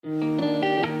From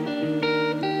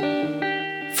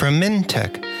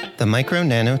MinTech, the Micro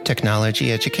Nanotechnology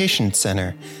Education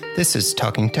Center, this is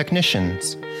Talking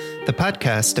Technicians, the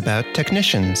podcast about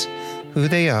technicians, who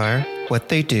they are, what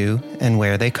they do, and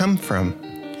where they come from.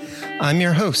 I'm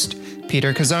your host,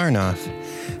 Peter Kazarnoff.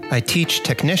 I teach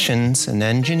technicians and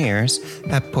engineers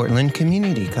at Portland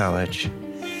Community College.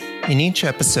 In each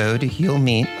episode, you'll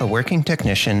meet a working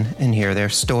technician and hear their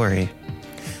story.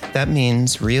 That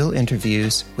means real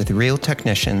interviews with real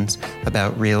technicians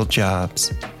about real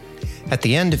jobs. At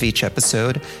the end of each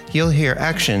episode, you'll hear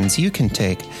actions you can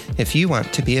take if you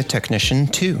want to be a technician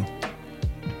too.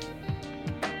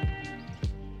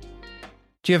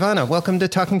 Giovanna, welcome to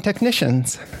Talking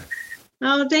Technicians.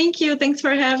 Oh, thank you. Thanks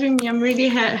for having me. I'm really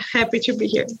happy to be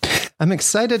here. I'm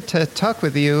excited to talk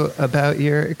with you about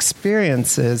your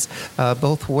experiences,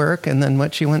 both work and then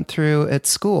what you went through at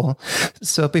school.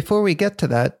 So before we get to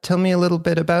that, tell me a little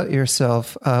bit about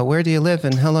yourself. Where do you live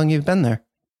and how long you've been there?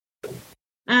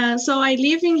 So I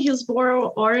live in Hillsboro,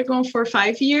 Oregon for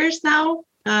 5 years now.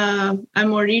 I'm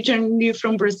originally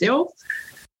from Brazil.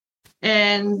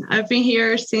 And I've been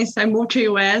here since I moved to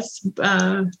U.S.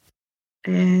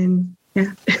 And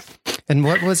yeah. And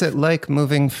what was it like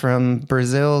moving from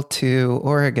Brazil to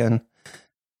Oregon?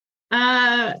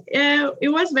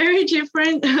 It was very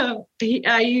different.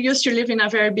 I used to live in a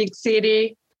very big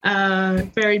city,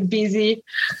 very busy.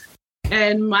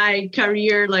 And my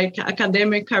career, like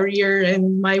academic career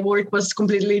and my work was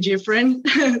completely different.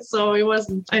 So it was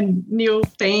a new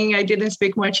thing. I didn't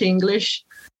speak much English.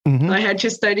 Mm-hmm. So I had to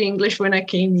study English when I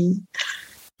came in.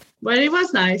 But it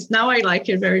was nice. Now I like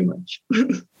it very much.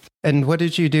 And what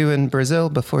did you do in Brazil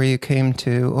before you came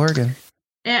to Oregon?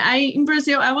 In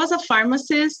Brazil, I was a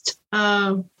pharmacist.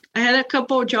 I had a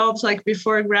couple of jobs like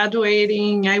before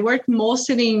graduating. I worked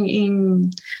mostly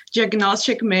in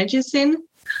diagnostic medicine.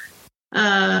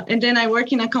 And then I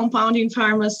worked in a compounding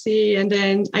pharmacy. And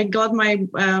then I got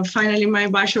finally my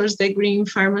bachelor's degree in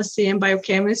pharmacy and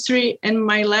biochemistry. And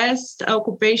my last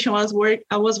occupation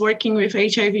I was working with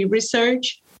HIV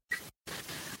research.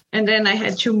 And then I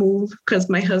had to move because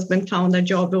my husband found a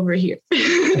job over here.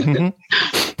 Mm-hmm.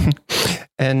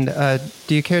 And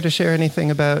do you care to share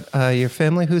anything about your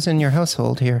family? Who's in your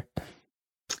household here?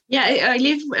 Yeah, I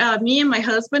live, me and my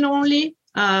husband only.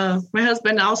 My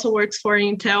husband also works for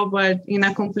Intel, but in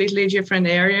a completely different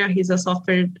area. He's a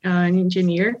software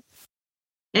engineer.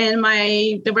 And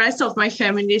the rest of my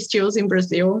family is still in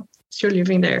Brazil, still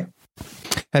living there.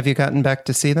 Have you gotten back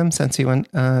to see them since you went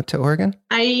to Oregon?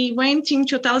 I went in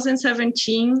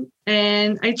 2017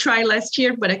 and I tried last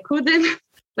year, but I couldn't.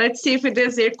 Let's see if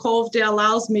this year COVID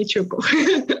allows me to go.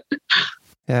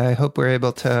 Yeah, I hope we're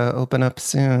able to open up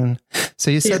soon.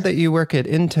 So you said that you work at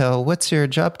Intel. What's your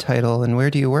job title and where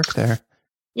do you work there?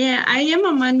 Yeah, I am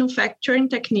a manufacturing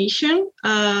technician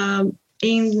in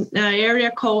an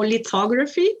area called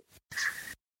lithography.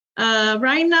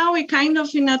 Right now, we're kind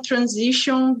of in a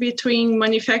transition between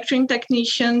manufacturing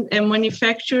technician and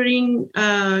manufacturing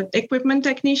equipment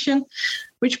technician,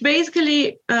 which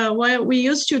basically what we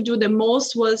used to do the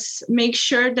most was make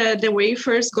sure that the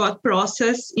wafers got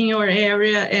processed in your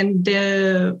area and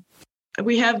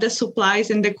we have the supplies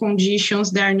and the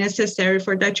conditions that are necessary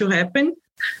for that to happen.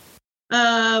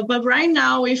 But right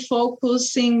now we're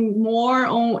focusing more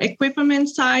on equipment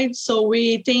side. So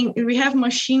we have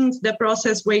machines that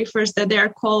process wafers that they are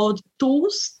called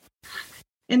tools.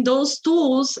 And those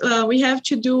tools, we have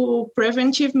to do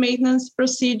preventive maintenance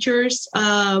procedures,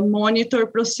 monitor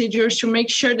procedures to make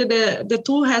sure that the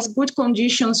tool has good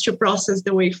conditions to process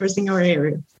the wafers in our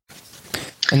area.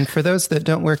 And for those that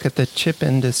don't work at the chip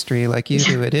industry like you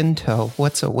do at Intel,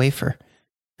 what's a wafer?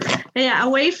 Yeah, a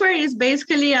wafer is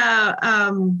basically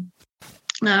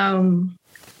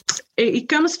it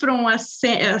comes from a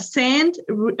sand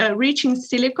rich in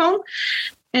silicon,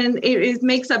 and it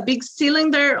makes a big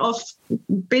cylinder of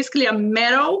basically a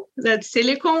metal, that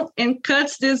silicon, and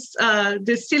cuts this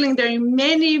cylinder in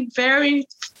many very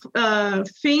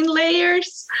thin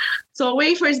layers. So a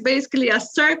wafer is basically a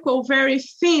circle, very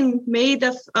thin, made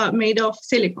of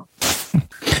silicon.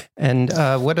 And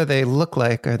what do they look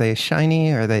like? Are they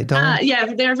shiny? Are they dull?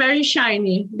 Yeah, they're very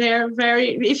shiny. They're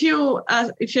very. If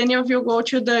any of you go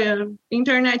to the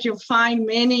internet, you'll find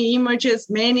many images,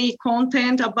 many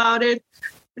content about it.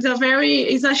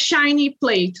 It's a shiny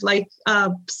plate, like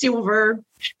silver,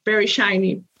 very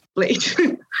shiny plate.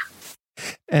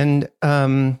 And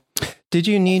did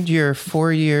you need your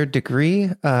 4-year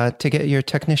degree to get your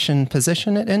technician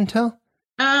position at Intel?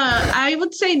 I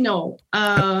would say no.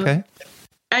 Okay.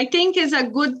 I think it's a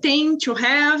good thing to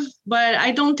have, but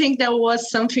I don't think that was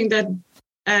something that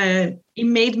it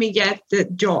made me get the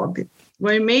job.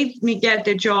 what made me get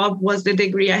the job was the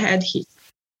degree I had here.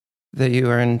 That you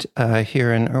earned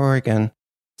here in Oregon.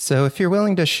 So if you're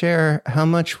willing to share, how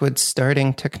much would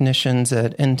starting technicians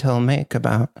at Intel make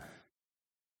about?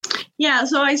 Yeah,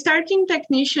 so a starting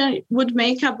technician would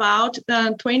make about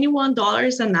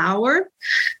 $21 an hour,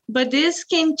 but this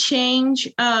can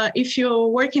change if you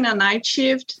work in a night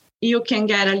shift. You can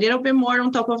get a little bit more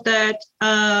on top of that.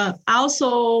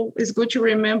 Also, it's good to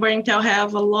remember Intel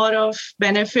have a lot of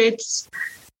benefits.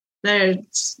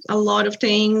 There's a lot of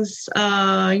things,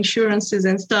 insurances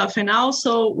and stuff. And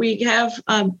also we have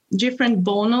different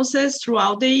bonuses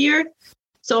throughout the year.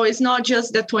 So it's not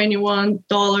just the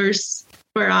 $21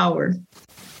 per hour.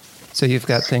 So you've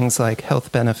got things like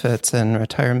health benefits and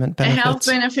retirement benefits. And health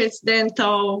benefits,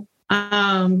 dental.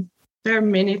 There are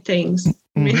many things,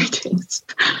 many things.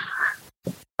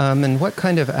 And what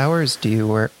kind of hours do you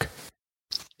work?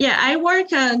 Yeah, I work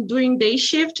during day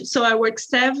shift. So I work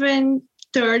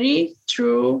 7:30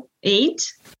 through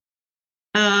 8.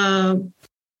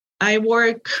 I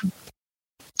work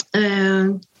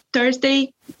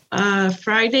Thursday,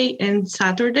 Friday, and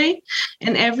Saturday,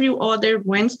 and every other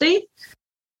Wednesday.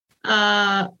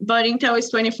 But Intel is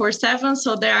 24/7,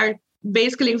 so there are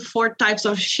basically 4 types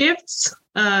of shifts: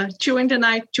 2 in the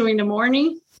night, 2 in the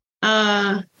morning.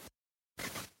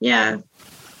 Yeah.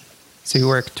 So you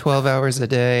work 12 hours a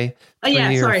day,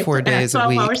 3 or 4 days a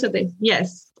week? 12 hours a day,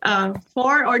 yes.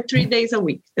 4 or 3 days a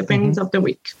week, depends of the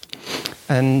week.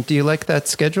 And do you like that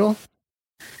schedule?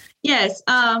 Yes.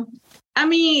 I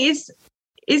mean,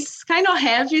 it's kind of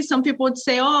heavy. Some people would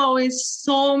say, oh, it's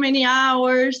so many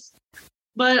hours.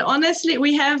 But honestly,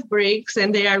 we have breaks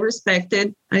and they are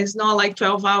respected. It's not like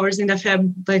 12 hours in the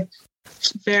fab, like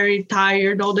very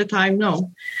tired all the time.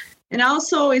 No. And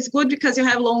also it's good because you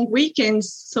have long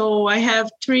weekends. So I have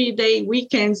 3-day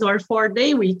weekends or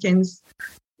 4-day weekends,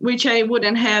 which I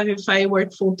wouldn't have if I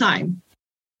worked full time.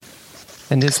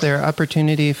 And is there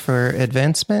opportunity for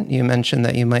advancement? You mentioned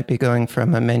that you might be going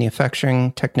from a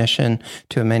manufacturing technician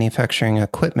to a manufacturing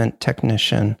equipment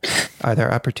technician. Are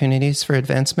there opportunities for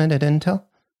advancement at Intel?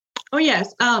 Oh,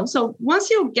 yes. So once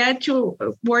you get to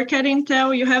work at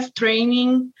Intel, you have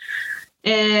training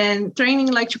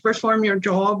like to perform your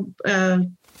job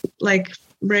like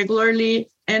regularly.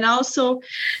 And also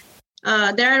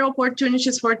there are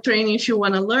opportunities for training if you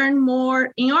want to learn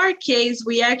more. In our case,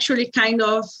 we actually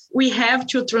we have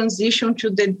to transition to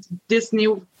this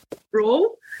new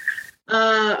role.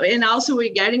 And also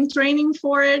we're getting training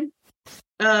for it.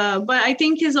 But I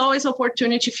think it's always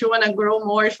opportunity if you want to grow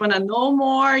more, if you want to know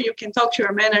more, you can talk to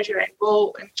your manager and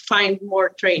go and find more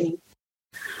training.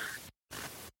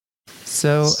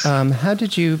 So how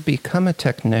did you become a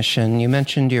technician? You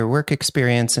mentioned your work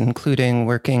experience, including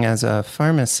working as a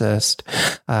pharmacist.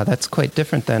 That's quite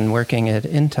different than working at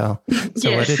Intel. So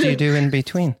yes. What did you do in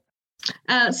between?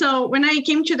 So when I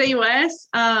came to the U.S.,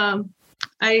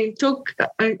 I took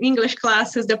English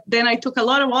classes. Then I took a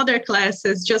lot of other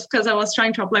classes just because I was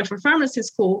trying to apply for pharmacy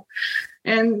school.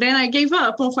 And then I gave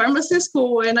up on pharmacy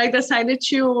school and I decided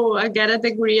to get a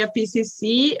degree at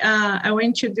PCC. I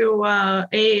went to do an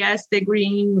AAS degree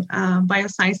in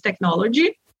bioscience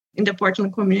technology in the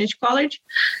Portland Community College.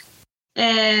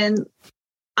 And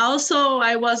also,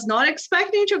 I was not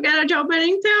expecting to get a job at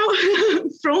Intel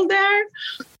from there.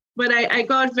 But I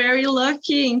got very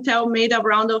lucky. Intel made a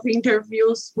round of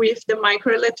interviews with the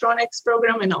microelectronics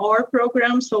program and our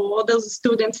program. So all those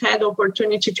students had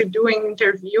opportunity to do an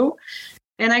interview.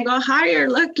 And I got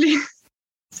hired, luckily.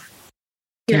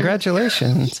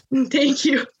 Congratulations. Thank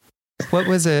you. What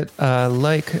was it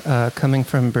like coming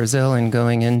from Brazil and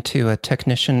going into a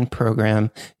technician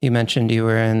program? You mentioned you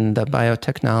were in the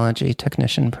biotechnology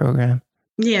technician program.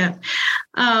 Yeah.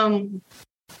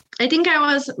 I think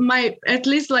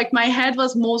my head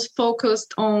was most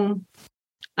focused on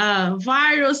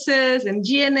viruses and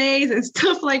DNAs and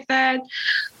stuff like that.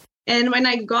 And when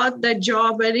I got the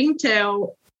job at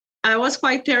Intel, I was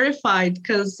quite terrified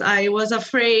because I was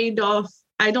afraid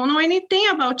I don't know anything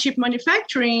about chip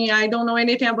manufacturing. I don't know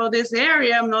anything about this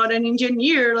area. I'm not an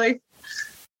engineer.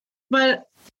 But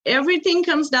everything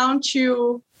comes down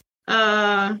to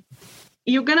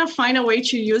you're going to find a way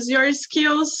to use your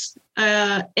skills.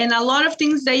 And a lot of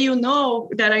things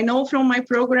that I know from my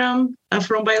program,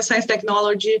 from bioscience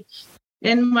technology,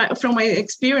 and from my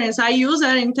experience, I use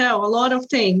at Intel a lot of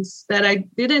things that I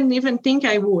didn't even think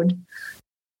I would.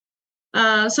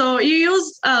 So you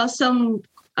use some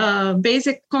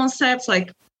basic concepts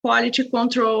like quality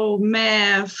control,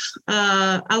 math,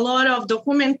 a lot of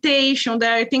documentation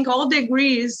that I think all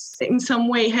degrees in some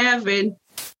way have it.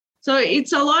 So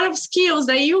it's a lot of skills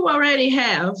that you already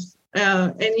have.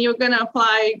 And you're going to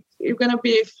apply you're going to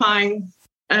be fine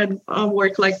at a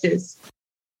work like this.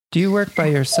 Do you work by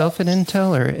yourself at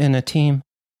Intel or in a team?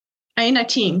 In a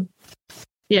team,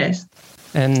 yes.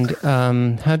 And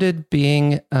how did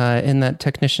being in that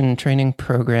technician training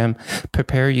program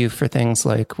prepare you for things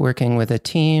like working with a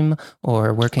team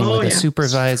or working with a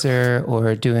supervisor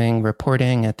or doing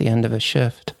reporting at the end of a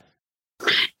shift?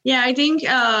 Yeah, I think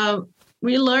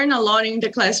we learn a lot in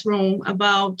the classroom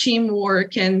about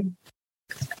teamwork, and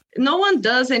no one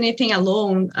does anything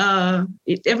alone.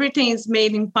 Everything is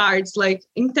made in parts. Like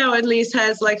Intel at least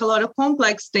has like a lot of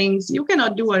complex things. You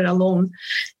cannot do it alone.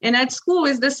 And at school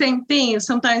it's the same thing.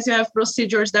 Sometimes you have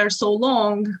procedures that are so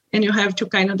long and you have to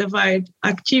kind of divide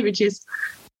activities.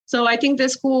 So I think the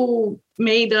school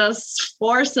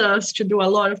force us to do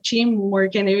a lot of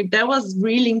teamwork. And that was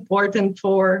really important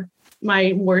for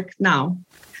my work now.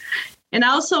 And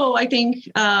also I think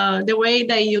the way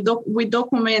that we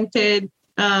documented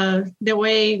the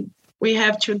way we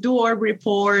have to do our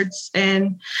reports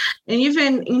and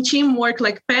even in teamwork,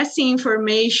 like passing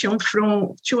information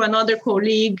to another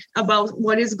colleague about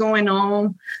what is going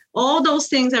on. All those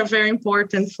things are very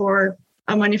important for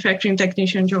a manufacturing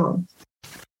technician job.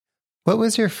 What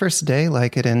was your first day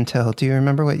like at Intel? Do you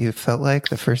remember what you felt like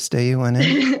the first day you went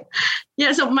in?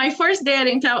 Yeah, so my first day at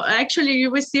Intel, actually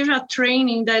you receive a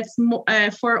training that's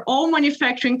for all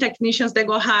manufacturing technicians that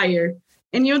go higher.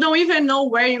 And you don't even know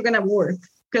where you're going to work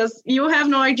because you have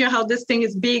no idea how this thing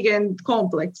is big and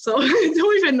complex. So you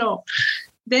don't even know.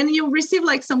 Then you receive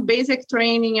like some basic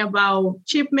training about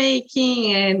chip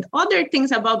making and other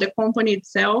things about the company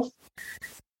itself.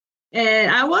 And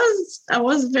I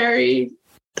was very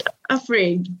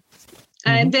afraid. Mm-hmm.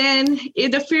 And then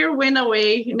the fear went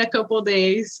away in a couple of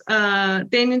days.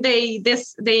 Then they're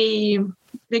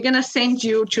going to send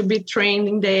you to be trained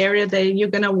in the area that you're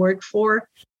going to work for.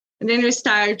 And then you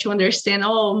start to understand,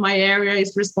 my area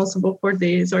is responsible for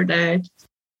this or that.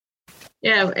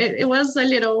 Yeah, I was a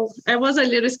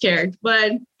little scared,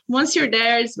 but once you're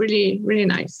there, it's really, really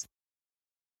nice.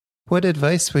 What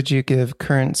advice would you give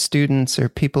current students or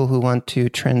people who want to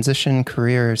transition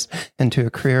careers into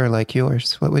a career like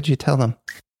yours? What would you tell them?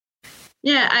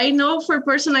 Yeah, I know for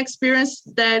personal experience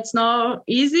that it's not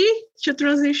easy to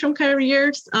transition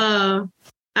careers.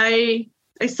 I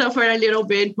suffered a little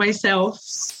bit myself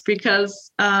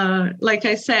because, like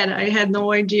I said, I had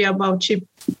no idea about chip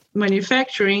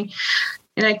manufacturing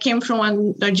and I came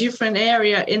from a different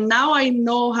area and now I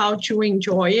know how to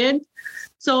enjoy it.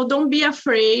 So don't be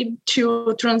afraid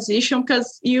to transition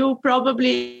because you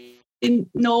probably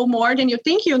know more than you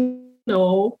think you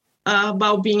know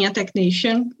about being a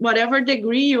technician, whatever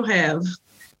degree you have.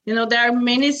 You know, there are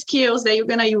many skills that you're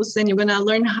going to use and you're going to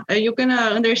learn, you're going to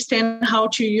understand how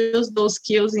to use those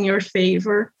skills in your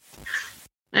favor.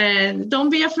 And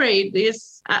don't be afraid.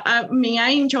 I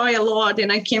enjoy a lot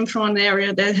and I came from an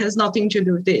area that has nothing to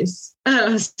do with this.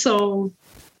 So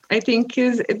I think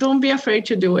don't be afraid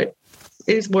to do it.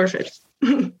 It's worth it.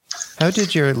 How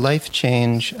did your life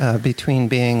change between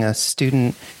being a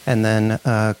student and then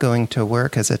going to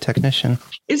work as a technician?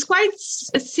 It's quite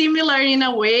similar in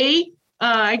a way.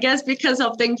 I guess because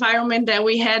of the environment that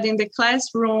we had in the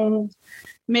classroom,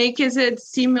 makes it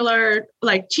similar,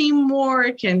 like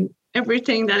teamwork and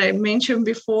everything that I mentioned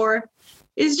before.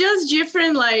 It's just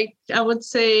different, like I would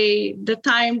say, the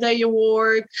time that you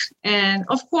work. And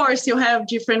of course, you have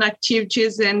different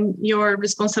activities and your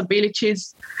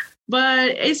responsibilities. But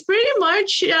it's pretty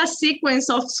much a sequence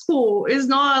of school. It's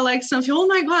not like something, oh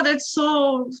my God, that's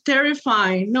so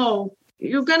terrifying. No.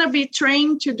 You're going to be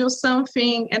trained to do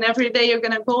something and every day you're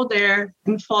going to go there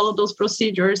and follow those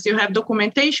procedures. You have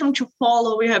documentation to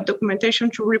follow. You have documentation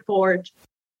to report.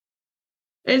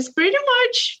 It's pretty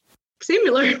much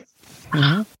similar.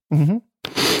 Mm-hmm.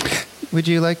 Mm-hmm. Would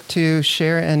you like to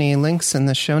share any links in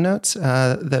the show notes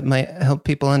that might help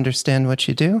people understand what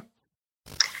you do?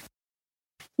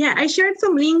 Yeah, I shared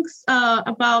some links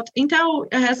about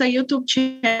Intel has a YouTube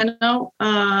channel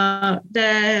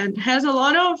that has a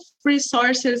lot of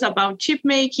resources about chip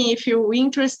making if you're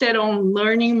interested on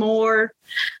learning more.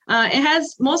 It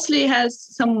mostly has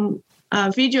some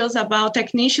videos about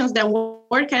technicians that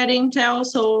work at Intel.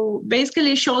 So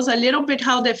basically it shows a little bit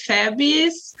how the fab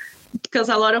is, because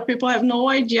a lot of people have no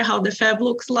idea how the fab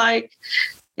looks like,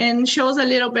 and shows a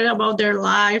little bit about their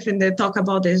life and they talk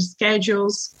about their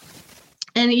schedules.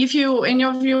 And if any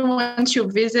of you want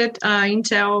to visit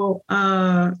Intel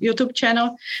YouTube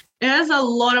channel, it has a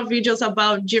lot of videos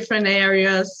about different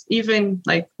areas, even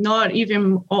like not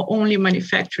even only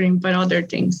manufacturing, but other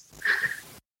things.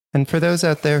 And for those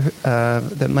out there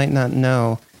that might not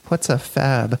know, what's a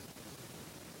fab?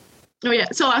 Oh yeah.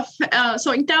 So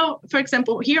Intel, for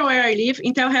example, here where I live,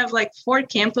 Intel have like 4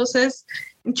 campuses,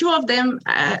 and 2 of them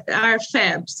are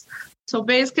fabs. So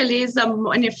basically, it's a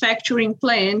manufacturing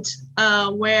plant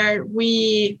where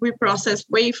we process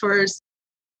wafers.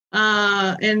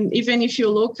 And even if you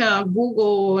look at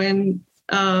Google, and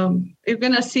you're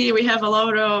gonna see we have a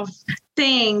lot of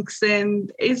tanks,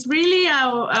 and it's really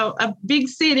a big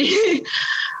city.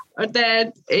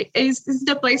 That is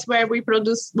the place where we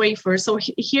produce wafers. So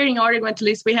here in Oregon, at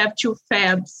least, we have 2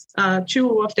 fabs,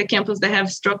 2 of the campuses that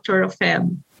have structure of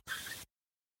fab.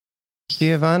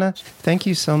 Giovanna, thank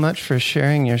you so much for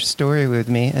sharing your story with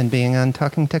me and being on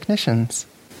Talking Technicians.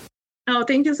 Oh,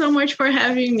 thank you so much for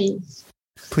having me.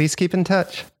 Please keep in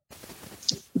touch.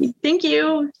 Thank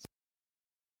you.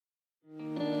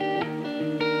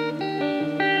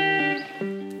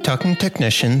 Talking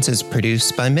Technicians is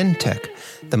produced by Mintech,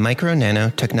 the Micro Nano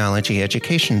Technology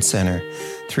Education Center,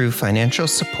 through financial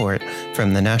support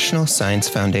from the National Science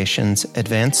Foundation's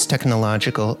Advanced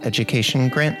Technological Education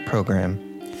Grant Program.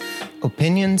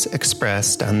 Opinions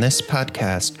expressed on this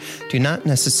podcast do not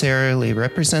necessarily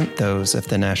represent those of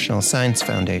the National Science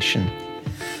Foundation.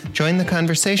 Join the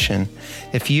conversation.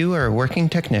 If you are a working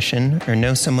technician or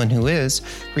know someone who is,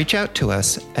 reach out to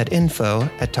us at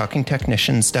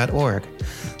info@talkingtechnicians.org.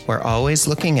 We're always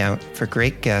looking out for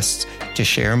great guests to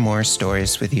share more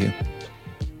stories with you.